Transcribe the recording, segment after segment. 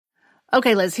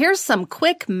Okay, Liz, here's some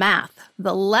quick math.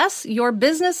 The less your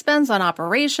business spends on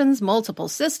operations, multiple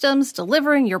systems,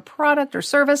 delivering your product or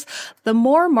service, the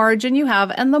more margin you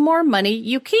have and the more money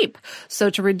you keep. So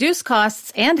to reduce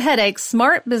costs and headaches,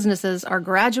 smart businesses are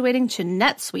graduating to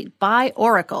NetSuite by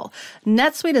Oracle.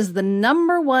 NetSuite is the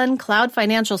 #1 cloud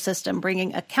financial system,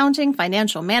 bringing accounting,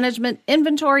 financial management,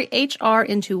 inventory, HR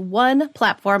into one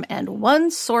platform and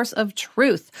one source of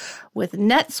truth. With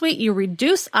NetSuite, you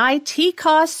reduce IT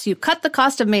costs, you cut the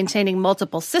cost of maintaining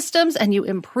multiple systems, and you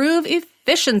improve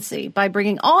efficiency by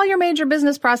bringing all your major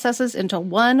business processes into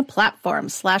one platform,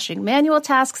 slashing manual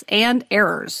tasks and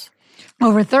errors.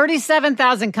 Over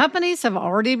 37,000 companies have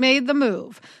already made the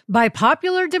move. By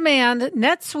popular demand,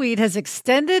 NetSuite has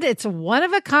extended its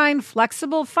one-of-a-kind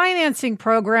flexible financing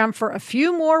program for a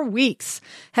few more weeks.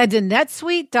 Head to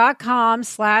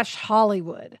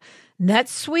netsuite.com/Hollywood.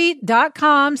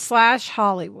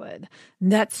 netsuite.com/Hollywood.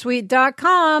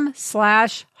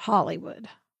 netsuite.com/Hollywood.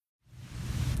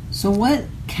 So what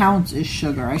counts as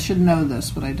sugar? I should know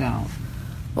this, but I don't.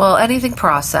 Well, anything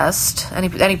processed,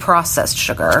 any processed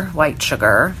sugar, white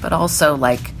sugar, but also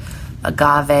like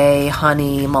agave,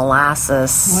 honey,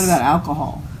 molasses. What about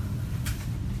alcohol?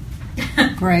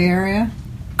 Gray area?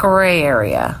 Gray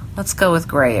area. Let's go with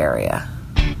gray area.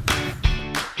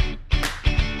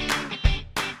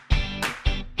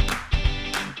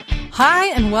 Hi,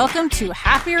 and welcome to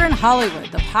Happier in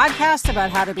Hollywood, the podcast about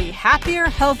how to be happier,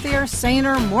 healthier,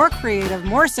 saner, more creative,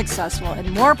 more successful,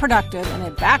 and more productive in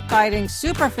a backbiting,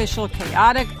 superficial,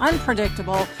 chaotic,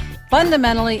 unpredictable,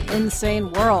 fundamentally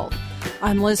insane world.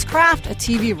 I'm Liz Craft, a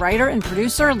TV writer and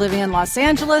producer living in Los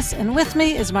Angeles, and with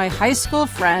me is my high school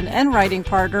friend and writing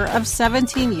partner of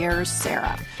 17 years,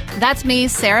 Sarah. That's me,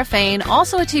 Sarah Fain,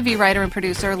 also a TV writer and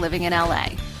producer living in LA.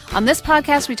 On this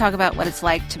podcast, we talk about what it's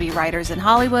like to be writers in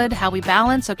Hollywood, how we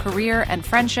balance a career and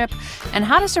friendship, and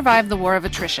how to survive the war of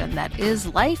attrition that is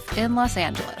life in Los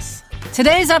Angeles.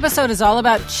 Today's episode is all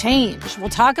about change. We'll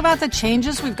talk about the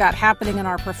changes we've got happening in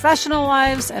our professional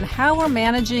lives and how we're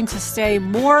managing to stay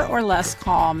more or less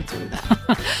calm through them.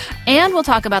 And we'll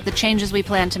talk about the changes we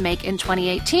plan to make in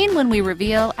 2018 when we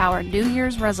reveal our New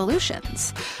Year's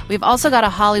resolutions. We've also got a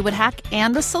Hollywood hack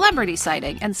and a celebrity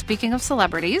sighting. And speaking of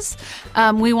celebrities,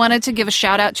 we wanted to give a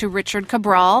shout out to Richard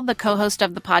Cabral, the co-host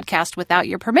of the podcast Without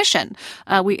Your Permission.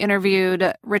 We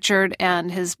interviewed Richard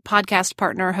and his podcast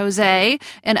partner, Jose,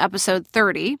 in episode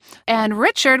 30. And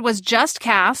Richard was just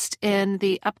cast in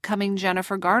the upcoming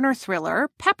Jennifer Garner thriller,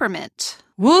 Peppermint.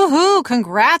 Woohoo!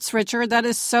 Congrats, Richard. That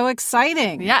is so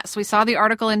exciting. Yes, we saw the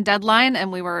article in Deadline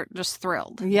and we were just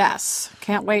thrilled. Yes,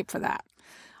 can't wait for that.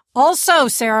 Also,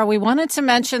 Sarah, we wanted to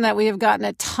mention that we have gotten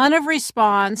a ton of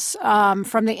response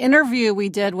from the interview we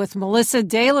did with Melissa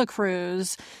De La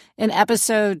Cruz in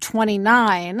episode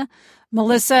 29.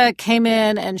 Melissa came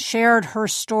in and shared her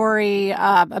story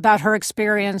about her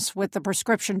experience with the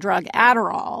prescription drug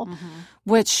Adderall,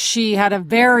 which she had a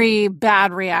very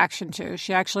bad reaction to.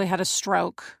 She actually had a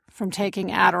stroke from taking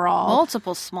Adderall.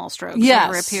 Multiple small strokes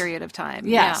over a period of time.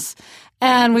 Yes. Yeah.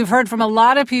 And we've heard from a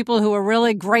lot of people who are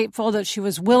really grateful that she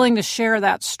was willing to share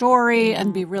that story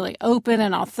and be really open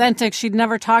and authentic. She'd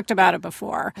never talked about it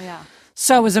before. Yeah.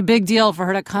 So it was a big deal for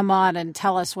her to come on and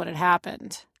tell us what had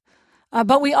happened.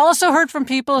 But we also heard from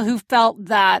people who felt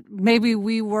that maybe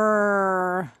we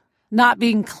were not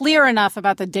being clear enough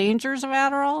about the dangers of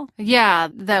Adderall. Yeah,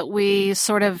 that we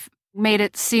sort of made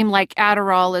it seem like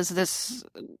Adderall is this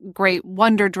great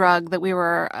wonder drug, that we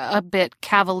were a bit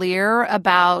cavalier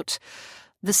about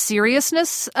the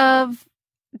seriousness of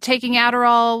taking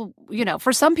Adderall. You know,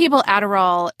 for some people,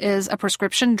 Adderall is a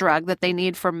prescription drug that they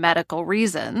need for medical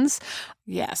reasons.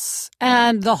 Yes.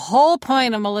 And the whole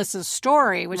point of Melissa's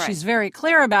story, which she's very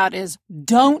clear about, is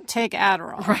don't take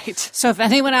Adderall. Right. So if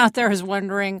anyone out there is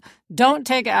wondering, don't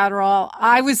take Adderall.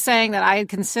 I was saying that I had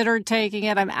considered taking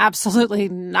it. I'm absolutely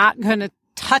not going to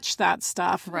touch that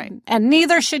stuff. Right. And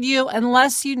neither should you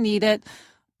unless you need it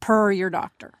per your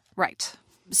doctor. Right.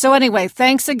 So anyway,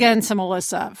 thanks again to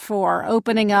Melissa for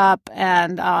opening up.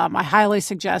 And I highly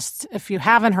suggest, if you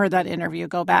haven't heard that interview,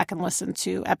 go back and listen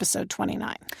to episode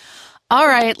 29. All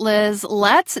right, Liz,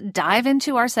 let's dive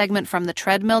into our segment from the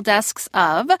treadmill desks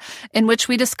of, in which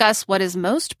we discuss what is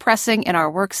most pressing in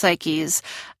our work psyches.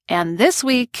 And this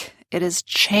week, it is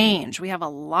change. We have a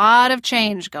lot of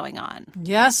change going on.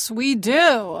 Yes, we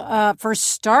do. For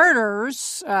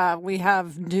starters, we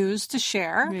have news to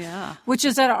share, which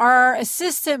is that our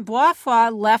assistant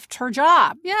Boifua left her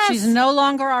job. Yes. She's no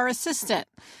longer our assistant.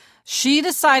 She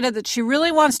decided that she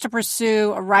really wants to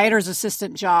pursue a writer's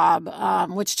assistant job,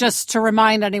 which, just to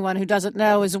remind anyone who doesn't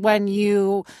know, is when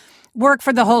you work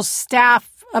for the whole staff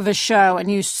of a show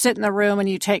and you sit in the room and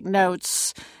you take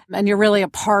notes and you're really a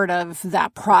part of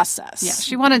that process. Yeah,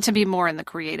 she wanted to be more in the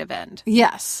creative end.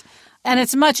 Yes. And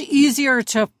it's much easier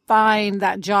to find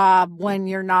that job when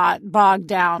you're not bogged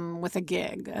down with a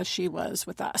gig, as she was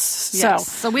with us.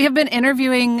 Yes. So we have been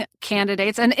interviewing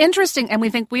candidates, and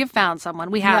we think we have found someone.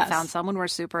 We have found someone. We're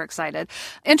super excited.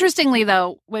 Interestingly,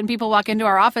 though, when people walk into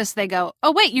our office, they go,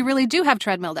 "Oh, wait, you really do have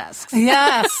treadmill desks."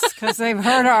 Yes, because they've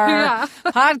heard our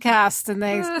podcast, and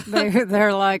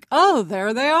they're like, "Oh,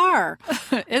 there they are."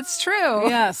 It's true.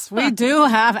 Yes, we do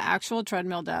have actual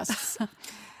treadmill desks.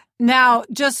 Now,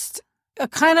 just a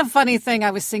kind of funny thing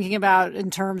I was thinking about in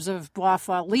terms of Bois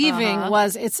leaving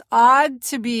was it's odd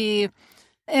to be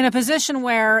in a position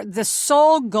where the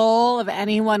sole goal of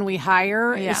anyone we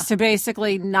hire is to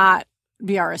basically not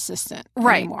be our assistant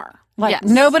anymore. Like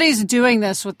nobody's doing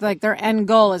this with their end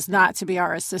goal is not to be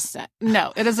our assistant.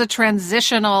 No, it is a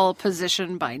transitional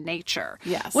position by nature.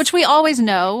 Yes. Which we always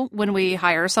know when we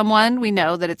hire someone, we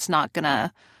know that it's not going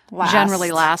to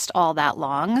generally last all that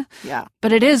long. Yeah.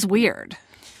 But it is weird.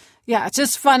 Yeah, it's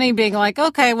just funny being like,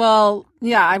 okay, well,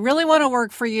 yeah, I really want to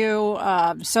work for you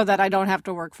so that I don't have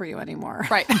to work for you anymore.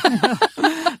 Right.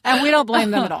 And we don't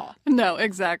blame them at all. No,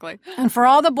 exactly. And for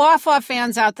all the Bois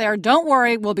fans out there, don't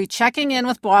worry. We'll be checking in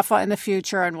with Bois in the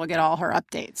future and we'll get all her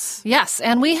updates. Yes,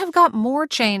 and we have got more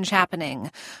change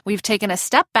happening. We've taken a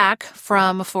step back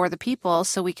from For the People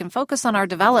so we can focus on our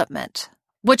development,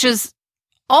 which is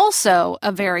also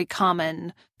a very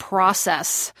common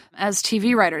process as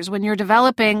TV writers. When you're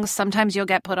developing, sometimes you'll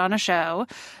get put on a show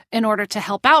in order to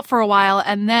help out for a while,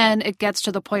 and then it gets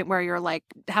to the point where you're like,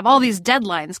 have all these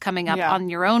deadlines coming up on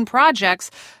your own projects,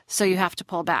 so you have to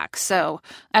pull back. So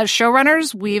as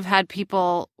showrunners, we've had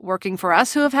people working for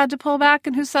us who have had to pull back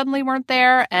and who suddenly weren't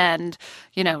there, and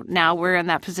now we're in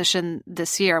that position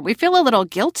this year. We feel a little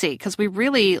guilty because we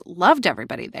really loved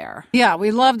everybody there. Yeah, we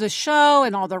loved the show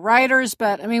and all the writers,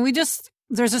 but I mean,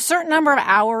 there's a certain number of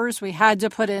hours we had to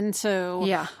put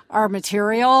into our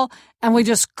material, and we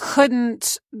just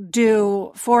couldn't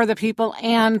do For the People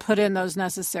and put in those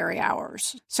necessary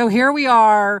hours. So here we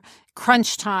are,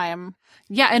 crunch time.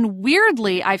 Yeah, and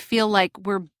weirdly, I feel like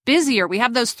we're busier. We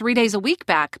have those 3 days a week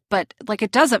back, but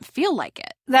it doesn't feel like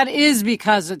it. That is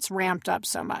because it's ramped up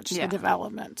so much, the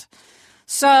development.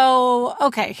 So,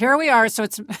 okay, here we are. So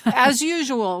it's as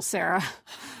usual, Sarah.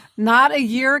 Not a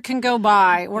year can go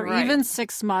by or even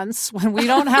 6 months when we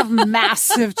don't have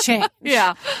massive change.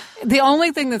 Yeah. The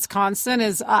only thing that's constant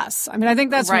is us. I mean, I think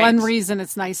that's one reason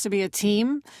it's nice to be a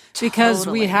team because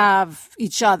we have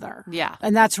each other. Yeah.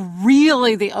 And that's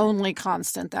really the only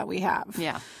constant that we have.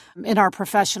 Yeah. In our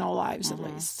professional lives, at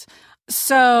least.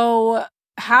 So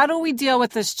how do we deal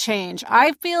with this change?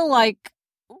 I feel like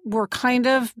we're kind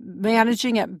of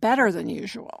managing it better than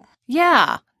usual.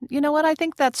 Yeah. You know what? I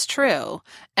think that's true.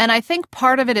 And I think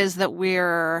part of it is that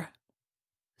we're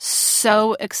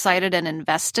so excited and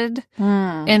invested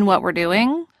in what we're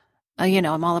doing.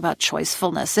 I'm all about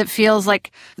choicefulness. It feels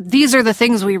like these are the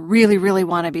things we really, really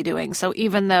want to be doing. So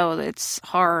even though it's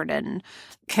hard and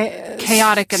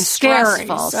chaotic and scary.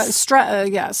 stressful.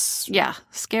 Yes. Yeah.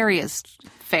 Scary is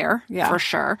fair, for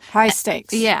sure. High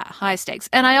stakes. Yeah, high stakes.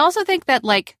 And I also think that,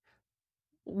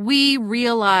 we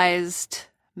realized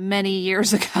many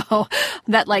years ago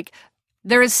that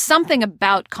there is something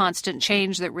about constant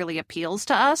change that really appeals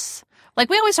to us.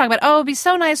 We always talk about, it'd be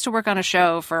so nice to work on a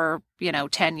show for,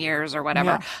 10 years or whatever.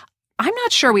 Yeah. I'm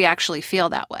not sure we actually feel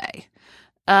that way.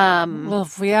 Well,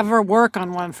 if we ever work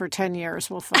on one for 10 years,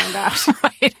 we'll find out.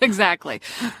 Right, exactly.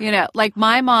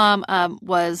 My mom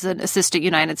was an assistant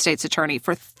United States attorney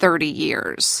for 30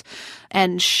 years,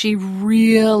 and she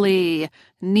really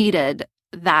needed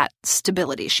that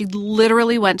stability. She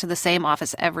literally went to the same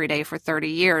office every day for 30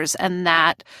 years, and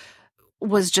that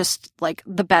was just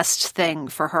the best thing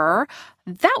for her.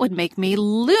 That would make me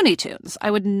Looney Tunes.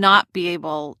 I would not be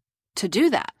able to do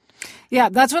that. Yeah,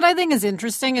 that's what I think is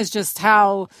interesting, is just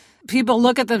how people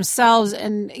look at themselves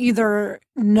and either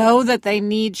know that they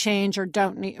need change or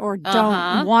don't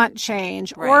want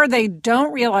change, or they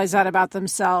don't realize that about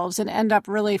themselves and end up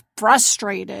really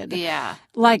frustrated. Yeah.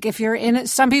 If you're in it,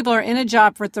 some people are in a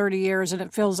job for 30 years and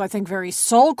it feels, I think, very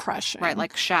soul crushing. Right,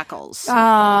 like shackles.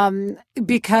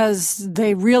 Because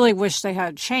they really wish they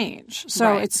had change.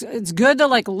 So it's good to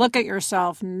look at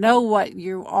yourself, know what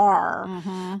you are.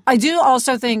 Mm-hmm. I do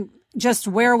also think just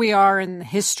where we are in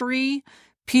history,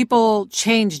 people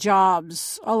change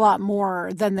jobs a lot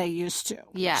more than they used to.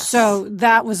 Yes. So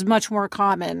that was much more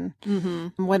common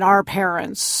when our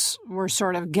parents were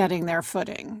sort of getting their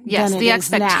footing. Yes, the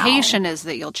expectation is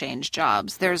that you'll change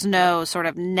jobs. There's no sort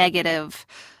of negative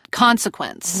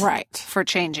consequence Right. for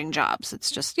changing jobs. It's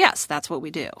just, yes, that's what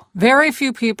we do. Very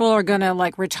few people are going to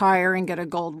like retire and get a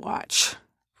gold watch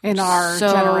in our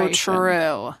generation. So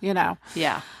true. You know.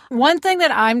 Yeah. One thing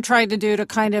that I'm trying to do to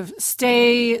kind of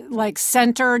stay like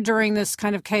centered during this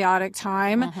kind of chaotic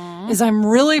time is I'm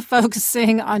really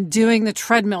focusing on doing the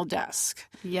treadmill desk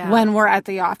when we're at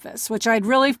the office, which I'd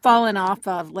really fallen off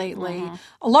of lately,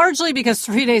 largely because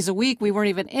 3 days a week we weren't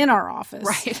even in our office.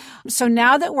 Right. So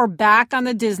now that we're back on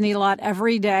the Disney lot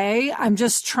every day, I'm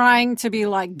just trying to be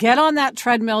like, get on that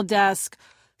treadmill desk,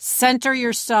 center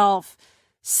yourself,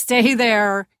 stay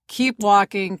there, keep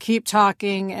walking, keep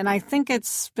talking, and I think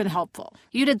it's been helpful.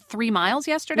 You did 3 miles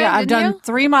yesterday, Yeah, I've didn't done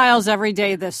 3 miles every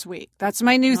day this week. That's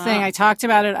my new thing. I talked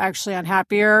about it actually on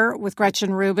Happier with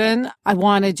Gretchen Rubin. I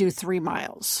want to do 3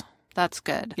 miles. That's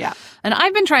good. Yeah. And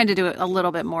I've been trying to do it a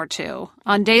little bit more too.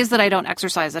 On days that I don't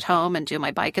exercise at home and do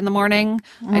my bike in the morning,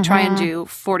 I try and do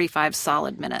 45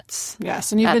 solid minutes.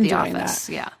 Yes, and you've at been the doing office.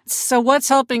 that. Yeah. So what's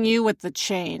helping you with the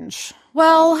change?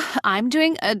 Well, I'm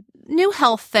doing a new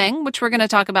health thing, which we're going to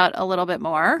talk about a little bit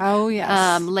more Oh,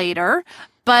 yes. later.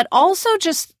 But also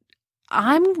just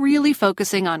I'm really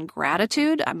focusing on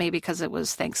gratitude, maybe because it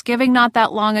was Thanksgiving not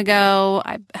that long ago.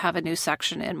 I have a new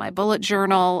section in my bullet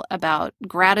journal about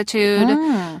gratitude.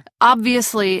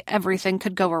 Obviously, everything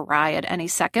could go awry at any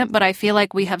second, but I feel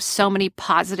like we have so many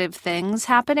positive things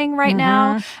happening right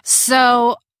now.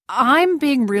 So I'm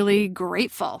being really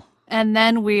grateful. And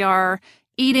then we are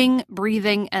eating,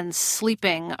 breathing, and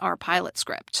sleeping our pilot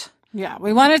script. Yeah,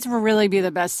 we want it to really be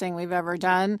the best thing we've ever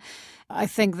done. I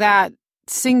think that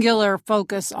singular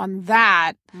focus on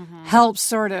that helps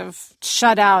sort of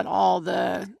shut out all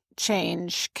the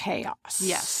change chaos.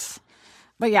 Yes.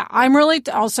 But yeah, I'm really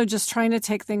also just trying to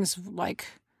take things like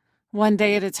one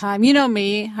day at a time. You know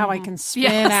me, how I can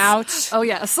spin out Oh,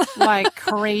 yes. like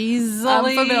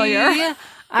crazily. I'm familiar.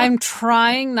 I'm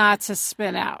trying not to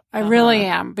spin out. I really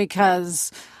am,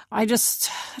 because I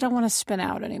don't want to spin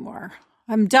out anymore.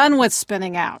 I'm done with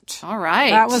spinning out. All right.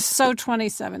 That was so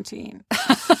 2017.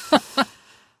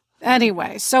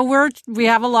 Anyway, so we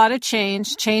have a lot of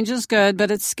change. Change is good,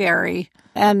 but it's scary.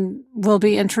 And we'll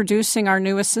be introducing our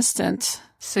new assistant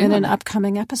Soon. in an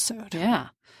upcoming episode. Yeah.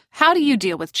 How do you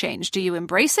deal with change? Do you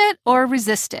embrace it or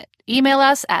resist it? Email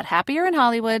us at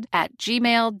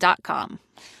happierin.hollywood@gmail.com.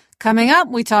 Coming up,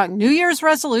 we talk New Year's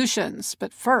resolutions.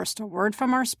 But first, a word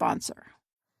from our sponsor.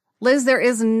 Liz, there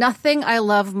is nothing I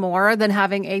love more than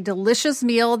having a delicious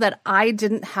meal that I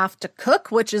didn't have to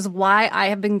cook, which is why I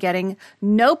have been getting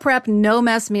no prep, no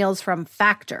mess meals from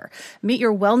Factor. Meet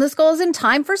your wellness goals in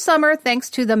time for summer thanks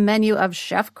to the menu of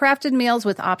chef-crafted meals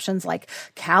with options like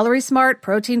Calorie Smart,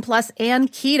 Protein Plus,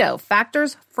 and Keto.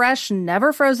 Factor's fresh,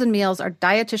 never frozen meals are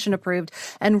dietitian approved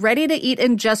and ready to eat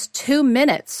in just 2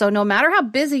 minutes. So no matter how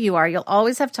busy you are, you'll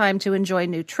always have time to enjoy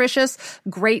nutritious,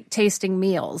 great tasting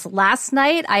meals. Last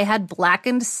night, I had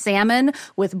blackened salmon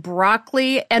with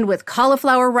broccoli and with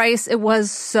cauliflower rice. It was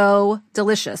so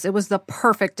delicious. It was the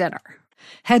perfect dinner.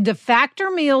 Head to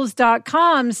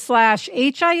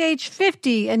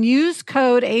factormeals.com/HIH50 and use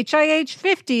code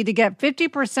HIH50 to get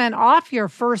 50% off your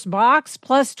first box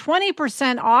plus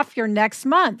 20% off your next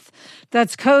month.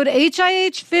 That's code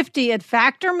HIH50 at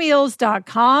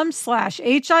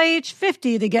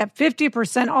factormeals.com/HIH50 to get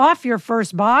 50% off your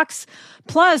first box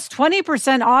plus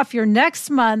 20% off your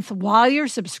next month while your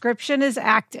subscription is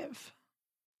active.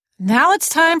 Now it's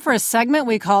time for a segment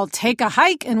we call Take a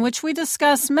Hike, in which we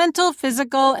discuss mental,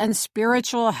 physical, and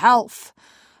spiritual health.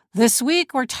 This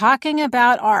week, we're talking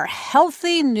about our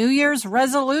healthy New Year's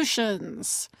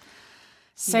resolutions.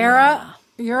 Sarah,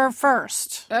 you're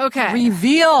first. Okay.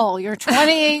 Reveal your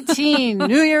 2018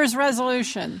 New Year's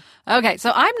resolution. Okay,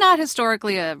 so I'm not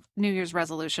historically a New Year's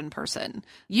resolution person.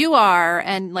 You are,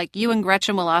 and like you and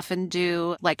Gretchen will often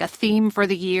do like a theme for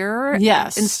the year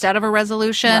instead of a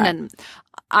resolution, and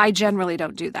I generally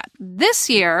don't do that. This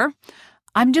year,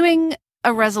 I'm doing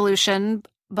a resolution,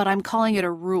 but I'm calling it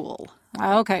a rule.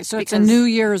 Okay, so it's a New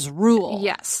Year's rule.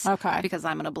 Yes. Okay. Because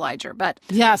I'm an obliger, but...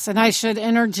 Yes, and I should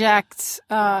interject,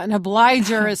 an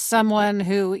obliger is someone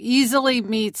who easily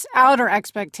meets outer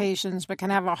expectations but can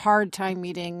have a hard time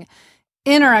meeting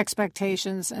inner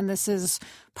expectations, and this is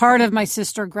part of my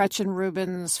sister Gretchen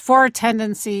Rubin's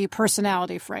 4-tendency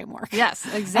personality framework. Yes,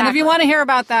 exactly. And if you want to hear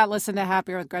about that, listen to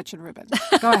Happier with Gretchen Rubin.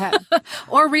 Go ahead.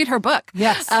 Or read her book.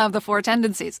 Yes. The 4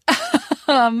 Tendencies.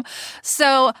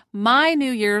 So my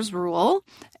New Year's rule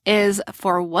is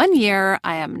for 1 year,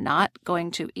 I am not going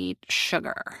to eat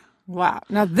sugar. Wow.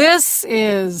 Now, this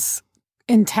is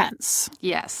intense.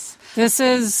 Yes. This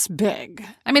is big.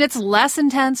 I mean, it's less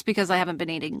intense because I haven't been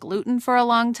eating gluten for a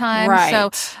long time. Right.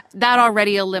 So that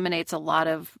already eliminates a lot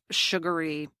of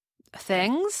sugary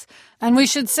things. And we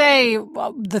should say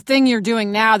the thing you're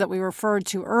doing now that we referred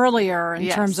to earlier in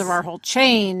Yes. terms of our whole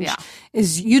change Yeah.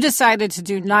 is you decided to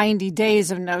do 90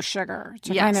 days of no sugar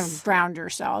to kind Yes. of ground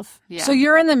yourself. Yeah. So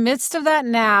you're in the midst of that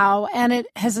now, and it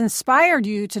has inspired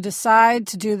you to decide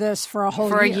to do this for a whole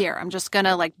For year. a year. I'm just going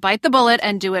to like bite the bullet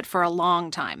and do it for a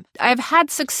long time. I've had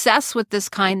success with this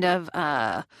kind of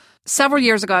several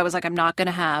years ago, I was like, I'm not going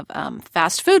to have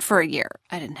fast food for a year.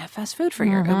 I didn't have fast food for a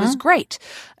year. It was great.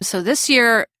 So this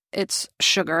year, it's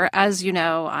sugar. As you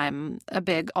know, I'm a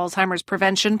big Alzheimer's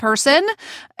prevention person,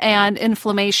 and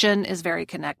inflammation is very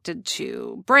connected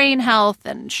to brain health,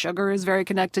 and sugar is very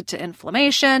connected to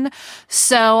inflammation.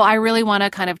 So I really want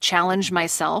to kind of challenge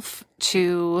myself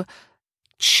to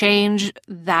change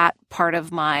that part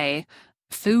of my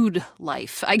food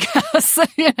life, I guess,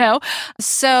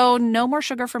 So no more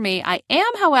sugar for me. I am,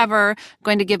 however,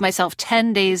 going to give myself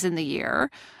 10 days in the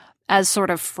year as sort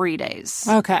of free days.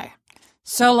 Okay.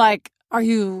 So, like, are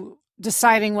you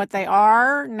deciding what they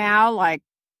are now? Like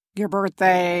your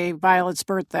birthday, Violet's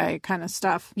birthday kind of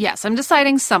stuff? Yes, I'm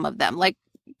deciding some of them, like,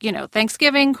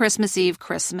 Thanksgiving, Christmas Eve,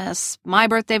 Christmas, my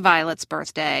birthday, Violet's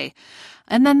birthday.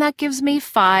 And then that gives me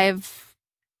 5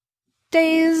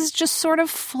 days just sort of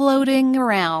floating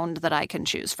around that I can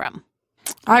choose from.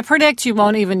 I predict you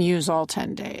won't even use all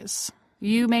 10 days.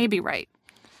 You may be right.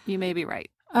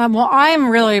 Well, I'm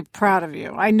really proud of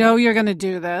you. I know you're going to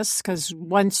do this because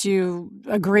once you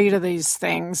agree to these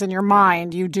things in your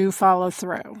mind, you do follow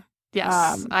through.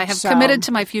 Yes, I have so committed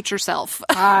to my future self.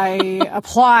 I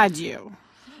applaud you.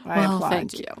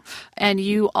 Thank you. And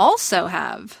you also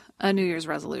have a New Year's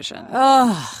resolution.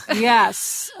 Oh,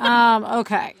 yes.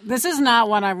 Okay. This is not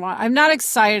one I want. I'm not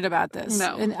excited about this.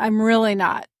 No. And I'm really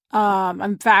not.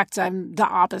 In fact, I'm the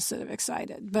opposite of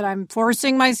excited. But I'm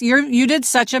forcing you did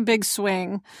such a big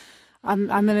swing. I'm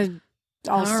going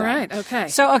to also. All right. Okay.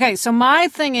 So my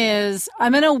thing is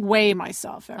I'm going to weigh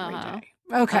myself every day.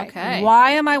 Okay.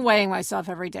 Why am I weighing myself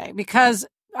every day? Because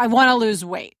I want to lose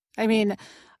weight. I mean,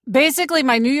 basically,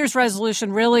 my New Year's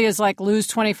resolution really is like lose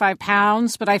 25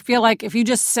 pounds. But I feel like if you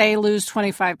just say lose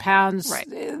 25 pounds, Right.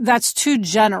 That's too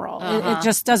general. It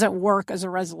just doesn't work as a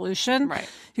resolution. Right.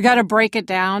 You got to break it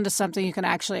down to something you can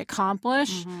actually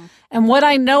accomplish. And what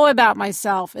I know about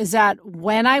myself is that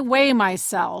when I weigh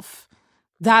myself,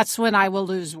 that's when I will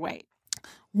lose weight.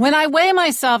 When I weigh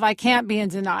myself, I can't be in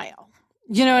denial.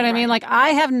 You know what I mean? Like,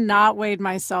 I have not weighed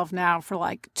myself now for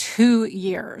like 2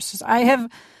 years. I have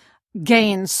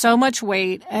gained so much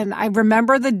weight. And I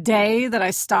remember the day that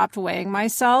I stopped weighing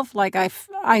myself. Like,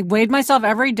 I weighed myself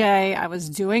every day. I was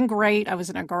doing great. I was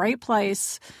in a great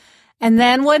place. And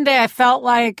then one day I felt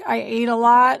like I ate a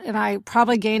lot and I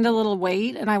probably gained a little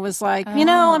weight. And I was like,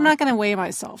 I'm not going to weigh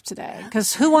myself today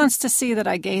because who wants to see that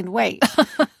I gained weight?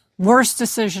 Worst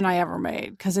decision I ever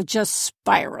made because it just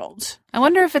spiraled. I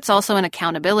wonder if it's also an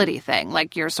accountability thing,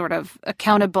 like you're sort of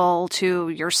accountable to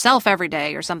yourself every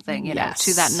day or something, Yes.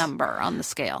 to that number on the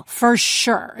scale. For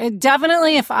sure. It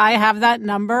definitely, if I have that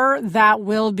number, that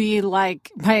will be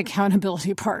like my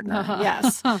accountability partner.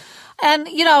 Yes. And,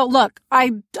 look,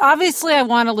 I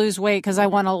want to lose weight because I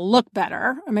want to look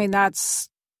better. I mean, that's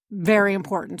very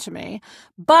important to me.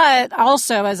 But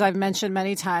also, as I've mentioned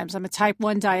many times, I'm a type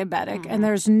 1 diabetic, and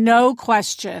there's no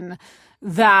question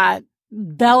that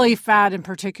belly fat in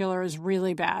particular is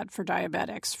really bad for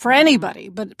diabetics, for anybody,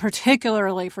 but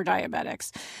particularly for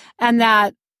diabetics. And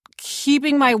that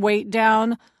keeping my weight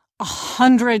down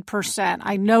 100%,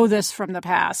 I know this from the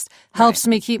past, helps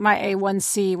me keep my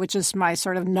A1C, which is my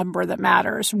sort of number that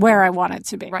matters, where I want it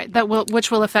to be. Right. Which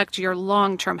will affect your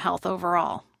long-term health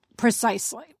overall.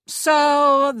 Precisely.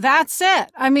 So that's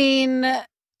it. I mean,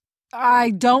 I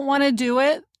don't want to do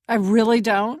it. I really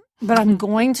don't. But I'm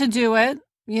going to do it,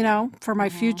 for my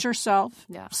future self.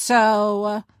 Yeah.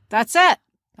 So that's it.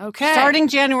 Okay. Starting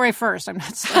January 1st. I'm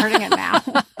not starting it now.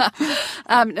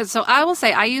 So I will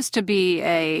say I used to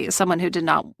be someone who did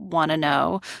not want to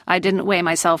know. I didn't weigh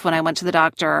myself when I went to the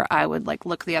doctor. I would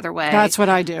look the other way. That's what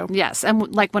I do. Yes.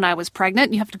 And when I was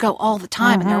pregnant, you have to go all the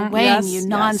time and they're weighing you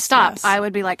nonstop. Yes. I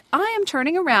would be like, I am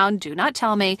turning around. Do not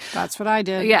tell me. That's what I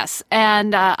did. Yes.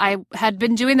 And I had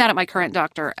been doing that at my current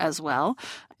doctor as well.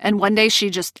 And one day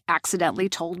she just accidentally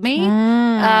told me.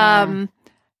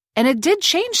 And it did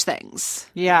change things.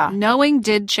 Yeah. Knowing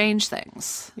did change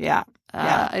things. Yeah.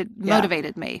 It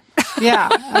motivated me. Yeah.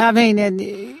 I mean,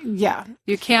 yeah.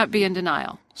 You can't be in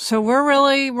denial. So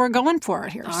we're going for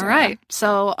it here. All right.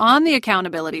 So on the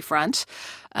accountability front,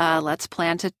 Let's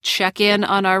plan to check in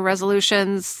on our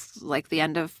resolutions like the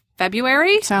end of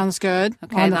February. Sounds good.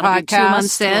 Okay, on the that'll be 2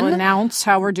 months podcast, in. we'll announce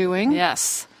how we're doing.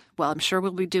 Yes. Well, I'm sure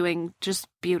we'll be doing just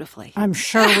beautifully. I'm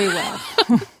sure we will.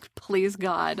 Please,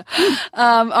 God.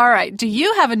 All right. Do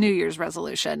you have a New Year's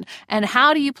resolution? And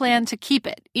how do you plan to keep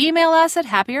it? Email us at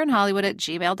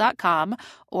happieryinhollywood@gmail.com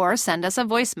or send us a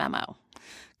voice memo.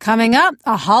 Coming up,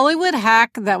 a Hollywood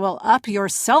hack that will up your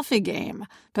selfie game.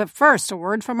 But first, a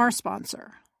word from our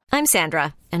sponsor. I'm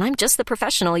Sandra, and I'm just the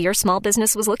professional your small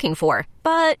business was looking for.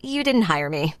 But you didn't hire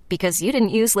me because you didn't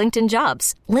use LinkedIn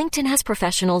Jobs. LinkedIn has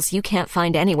professionals you can't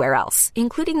find anywhere else,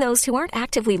 including those who aren't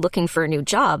actively looking for a new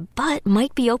job, but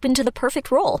might be open to the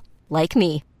perfect role, like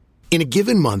me. In a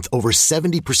given month, over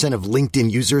 70% of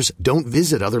LinkedIn users don't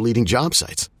visit other leading job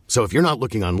sites. So if you're not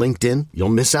looking on LinkedIn, you'll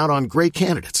miss out on great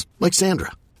candidates like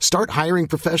Sandra. Start hiring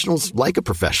professionals like a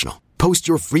professional. Post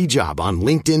your free job on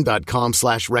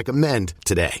linkedin.com/recommend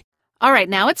today. All right,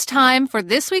 now it's time for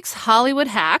this week's Hollywood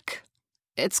hack.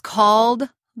 It's called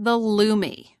the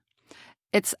Lumi.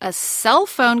 It's a cell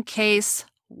phone case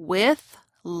with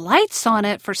lights on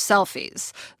it for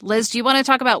selfies. Liz, do you want to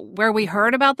talk about where we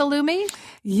heard about the Lumi?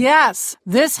 Yes,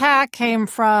 this hack came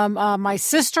from my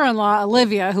sister-in-law,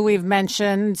 Olivia, who we've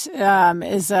mentioned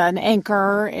is an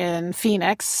anchor in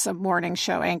Phoenix, a morning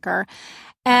show anchor.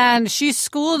 And she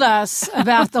schooled us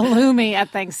about the Lumi at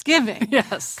Thanksgiving.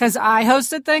 Yes. Because I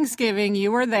hosted Thanksgiving.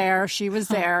 You were there. She was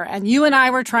there. And you and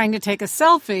I were trying to take a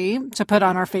selfie to put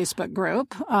on our Facebook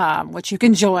group, which you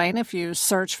can join if you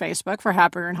search Facebook for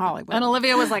Happier in Hollywood. And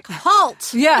Olivia was like,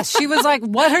 halt! Yes. She was like,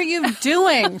 what are you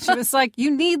doing? She was like, you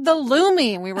need the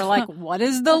Lumi. And we were like, what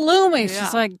is the Lumi? Yeah.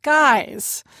 She's like,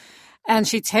 guys. And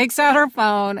she takes out her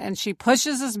phone and she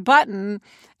pushes this button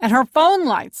and her phone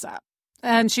lights up.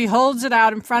 And she holds it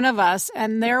out in front of us,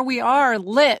 and there we are,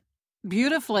 lit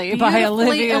beautifully by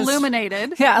Olivia's...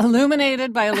 illuminated. Yeah,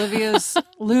 illuminated by Olivia's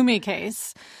Lumi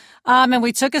case. And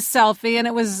we took a selfie, and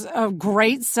it was a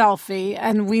great selfie,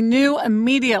 and we knew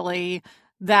immediately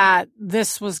that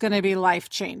this was going to be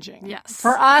life-changing. Yes.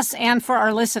 For us and for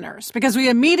our listeners, because we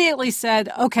immediately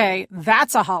said, okay,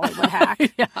 that's a Hollywood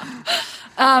hack. Yeah.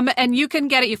 And you can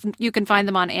get it, you can find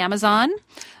them on Amazon.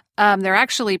 They're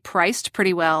actually priced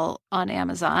pretty well on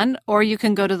Amazon, or you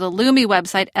can go to the Lumi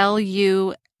website,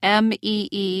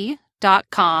 lumee.com.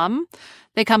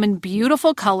 They come in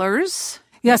beautiful colors.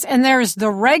 Yes, and there's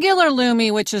the regular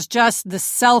Lumi, which is just the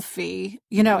selfie.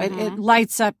 You know, it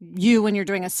lights up you when you're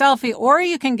doing a selfie, or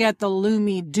you can get the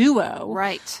Lumi Duo.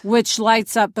 Right. Which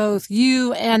lights up both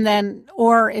you and then,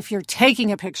 or if you're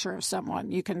taking a picture of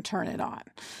someone, you can turn it on.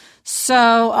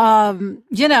 So,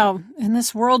 you know, in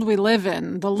this world we live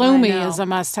in, the Lumi is a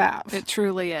must-have. It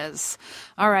truly is.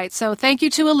 All right. So thank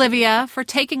you to Olivia for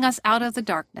taking us out of the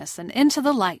darkness and into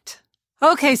the light.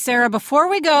 Okay, Sarah, before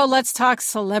we go, let's talk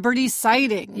celebrity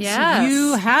sightings. Yes.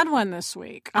 You had one this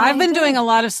week. I've been doing a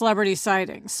lot of celebrity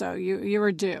sightings, so you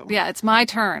were due. Yeah, it's my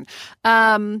turn.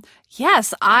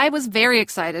 Yes, I was very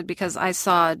excited because I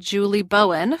saw Julie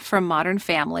Bowen from Modern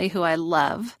Family, who I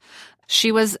love.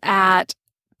 She was at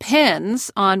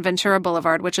Pins on Ventura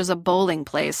Boulevard, which is a bowling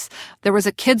place. There was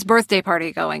a kid's birthday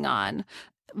party going on.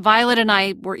 Violet and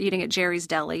I were eating at Jerry's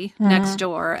Deli next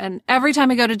door. And every time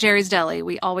we go to Jerry's Deli,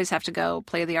 we always have to go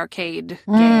play the arcade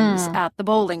games at the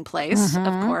bowling place,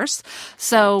 of course.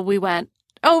 So we went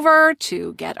over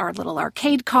to get our little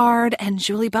arcade card, and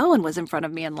Julie Bowen was in front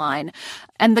of me in line.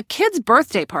 And the kid's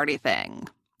birthday party thing,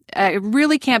 it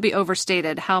really can't be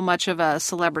overstated how much of a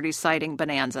celebrity sighting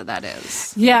bonanza that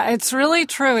is. Yeah, it's really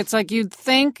true. It's like you'd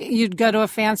think you'd go to a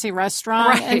fancy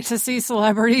restaurant and to see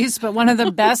celebrities, but one of the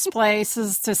best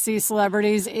places to see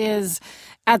celebrities is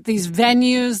at these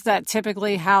venues that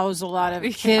typically house a lot of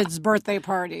kids' birthday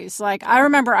parties. Like, I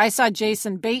remember I saw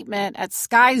Jason Bateman at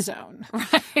Sky Zone,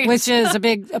 which is a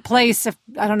place,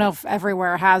 I don't know if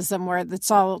everywhere has them, where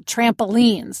it's all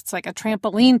trampolines. It's like a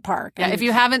trampoline park. Yeah, if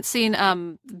you haven't seen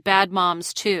Bad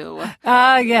Moms 2,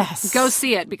 yes, go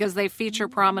see it because they feature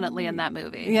prominently in that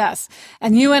movie. Yes.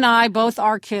 And you and I, both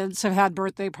our kids, have had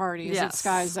birthday parties at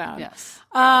Sky Zone. Yes.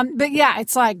 But yeah,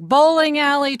 it's like bowling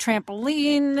alley,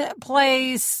 trampoline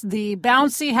place, the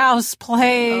bouncy house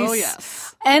place. Oh,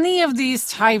 yes. Any of these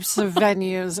types of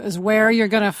venues is where you're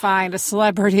going to find a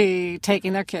celebrity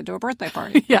taking their kid to a birthday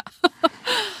party. Yeah.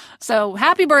 So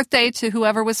happy birthday to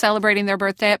whoever was celebrating their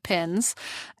birthday at Pins.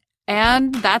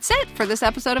 And that's it for this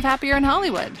episode of Happier in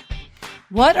Hollywood.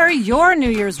 What are your New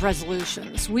Year's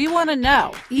resolutions? We want to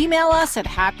know. Email us at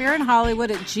happierin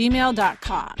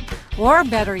hollywood@gmail.com. Or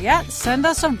better yet, send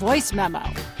us a voice memo.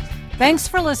 Thanks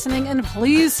for listening, and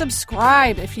please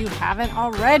subscribe if you haven't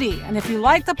already. And if you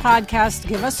like the podcast,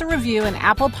 give us a review in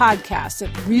Apple Podcasts. It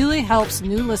really helps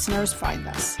new listeners find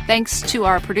us. Thanks to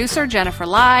our producer, Jennifer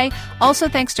Lai. Also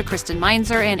thanks to Kristen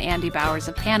Meinzer and Andy Bowers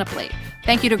of Panoply.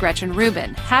 Thank you to Gretchen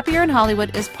Rubin. Happier in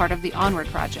Hollywood is part of the Onward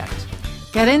Project.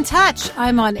 Get in touch.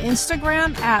 I'm on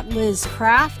Instagram at Liz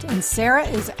Craft, and Sarah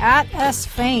is at S.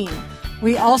 Fain.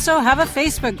 We also have a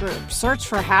Facebook group. Search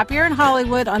for Happier in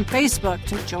Hollywood on Facebook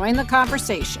to join the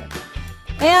conversation.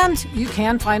 And you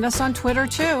can find us on Twitter,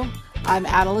 too. I'm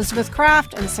at Elizabeth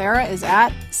Craft, and Sarah is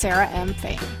at Sarah M.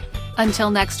 Fain.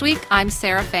 Until next week, I'm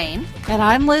Sarah Fain. And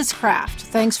I'm Liz Craft.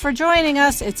 Thanks for joining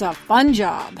us. It's a fun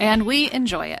job. And we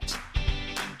enjoy it.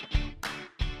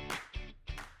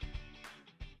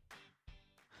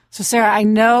 So, Sarah, I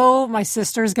know my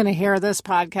sister's going to hear this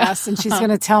podcast, and she's going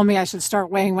to tell me I should start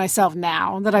weighing myself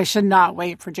now, that I should not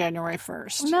wait for January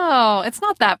 1st. No, it's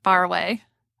not that far away.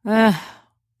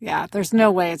 Yeah, there's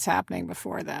no way it's happening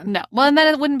before then. No. Well, and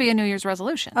then it wouldn't be a New Year's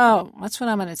resolution. Oh, that's what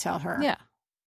I'm going to tell her. Yeah.